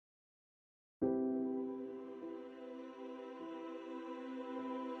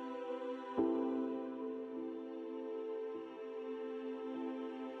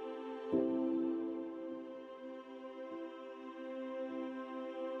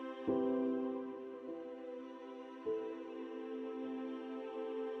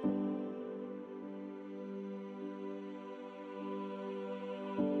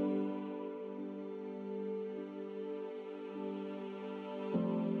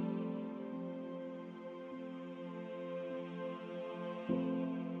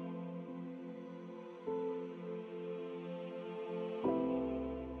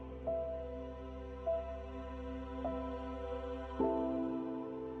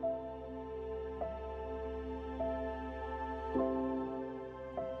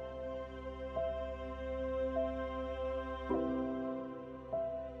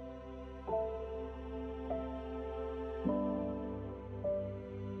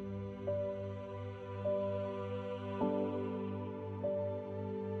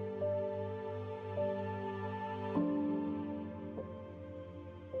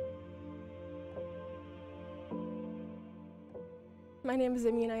My name is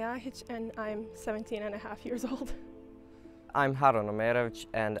Aida and I'm 17 and a half years old. I'm Harun Omerovic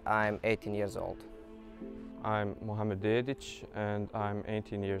and I'm 18 years old. I'm Mohamed Dedic and I'm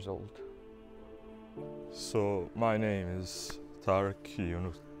 18 years old. So my name is Tarek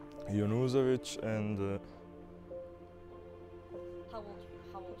Yunuzovic and How old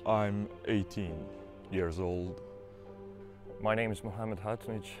are you? I'm 18 years old. My name is Mohamed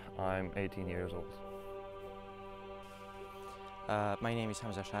Hatunic. I'm 18 years old. My name is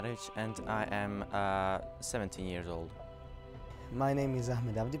Hamza Sharic and I am 17 years old. My name is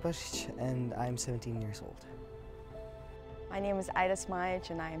Ahmed Abdibashic and I'm 17 years old. My name is Aida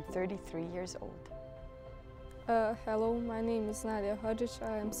and I am 33 years old. Hello, my name is Nadia Hadjic.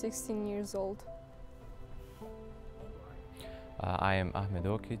 I am 16 years old. I am Ahmed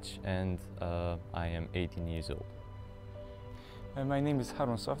Okic and I am 18 years old. My name is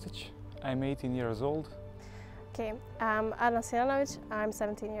Harun Softic. I'm 18 years old. Okay, I'm Adnan Silanovic. I'm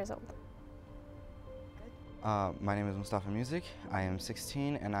 17 years old. My name is Mustafa Music. I am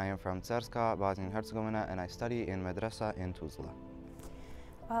 16 and I am from Tsarska, Bosnia and Herzegovina, and I study in Medresa in Tuzla.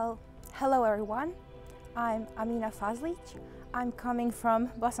 Well, hello everyone. I'm Amina Fazlic. I'm coming from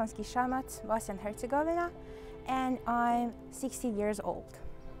Bosanski Shamat, Bosnia and Herzegovina, and I'm 16 years old.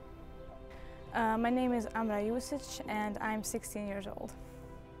 My name is Amra Jusic and I'm 16 years old.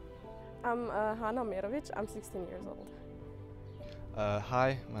 I'm Hana Merovic. I'm 16 years old.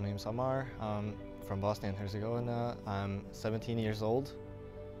 Hi, my name is Amar. I'm from Bosnia and Herzegovina. I'm 17 years old.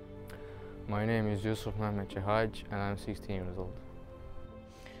 My name is Yusuf Mehmet Chehaj and I'm 16 years old.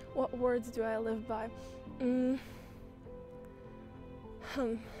 What words do I live by?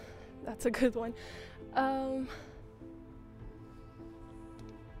 That's a good one.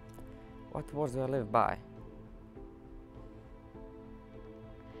 What words do I live by?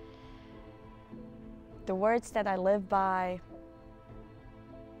 The words that I live by.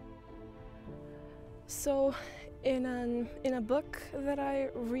 So, in a book that I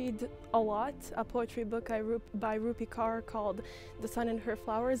read a lot, a poetry book by Rupi Kaur called The Sun and Her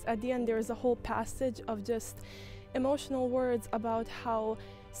Flowers, at the end there is a whole passage of just emotional words about how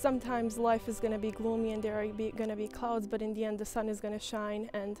sometimes life is going to be gloomy and there are going to be clouds, but in the end the sun is going to shine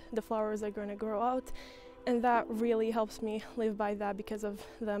and the flowers are going to grow out. And that really helps me live by that because of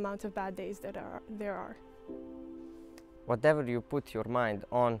the amount of bad days that there are. Whatever you put your mind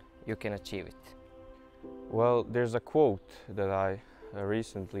on, you can achieve it. Well, there's a quote that I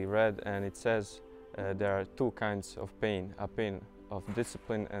recently read and it says there are two kinds of pain, a pain of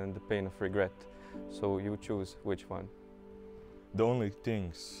discipline and the pain of regret. So you choose which one. The only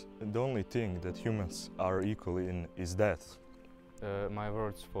thing that humans are equally in is death. My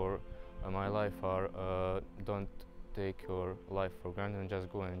words for my life are don't take your life for granted and just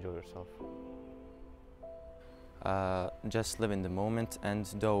go and enjoy yourself. Just live in the moment and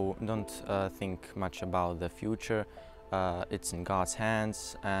don't think much about the future. It's in God's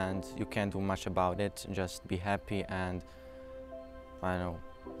hands and you can't do much about it. Just be happy and I don't know,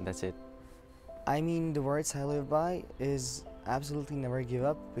 that's it. I mean, the words I live by is absolutely never give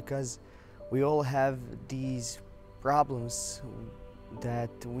up, because we all have these problems that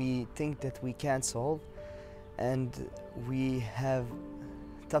we think that we can't solve, and we have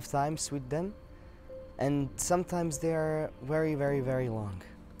tough times with them, and sometimes they are very, very, very long.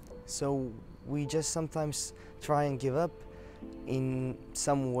 So we just sometimes try and give up in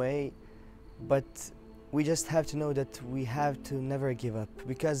some way, but we just have to know that we have to never give up,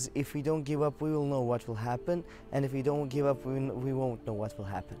 because if we don't give up, we will know what will happen, and if we don't give up, we won't know what will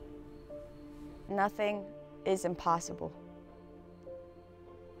happen. Nothing is impossible.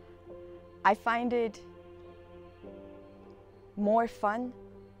 I find it more fun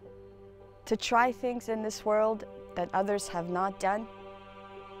to try things in this world that others have not done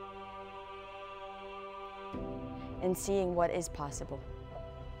and seeing what is possible.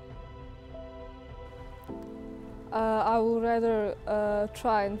 I would rather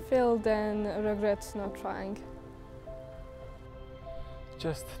try and fail than regret not trying.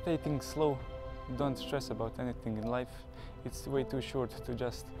 Just take things slow. Don't stress about anything in life. It's way too short to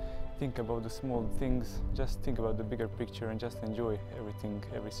just think about the small things. Just think about the bigger picture and just enjoy everything,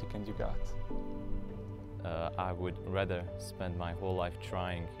 every second you got. I would rather spend my whole life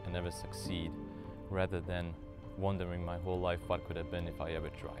trying and never succeed, rather than wondering my whole life what could have been if I ever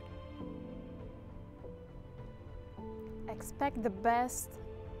tried. Expect the best,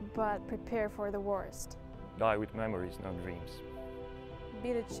 but prepare for the worst. Die with memories, not dreams.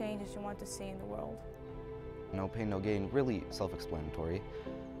 Be the change that you want to see in the world. No pain, no gain, really self-explanatory.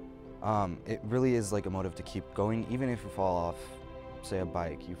 It really is like a motive to keep going, even if you fall off, say, a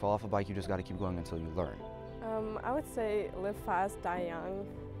bike. You fall off a bike, you just got to keep going until you learn. I would say live fast, die young,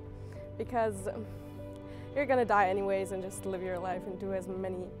 because you're gonna die anyways, and just live your life and do as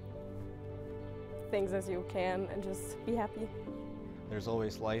many things as you can and just be happy. There's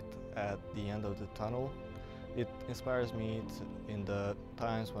always light at the end of the tunnel. It inspires me in the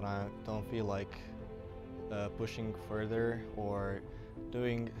times when I don't feel like pushing further or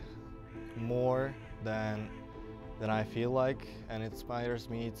doing more than I feel like, and it inspires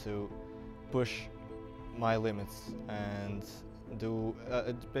me to push my limits and do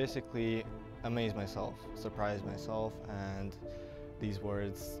basically amaze myself, surprise myself, and these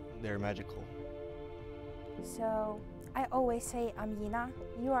words, they're magical. So I always say, Amina,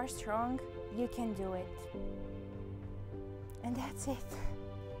 you are strong, you can do it. And that's it.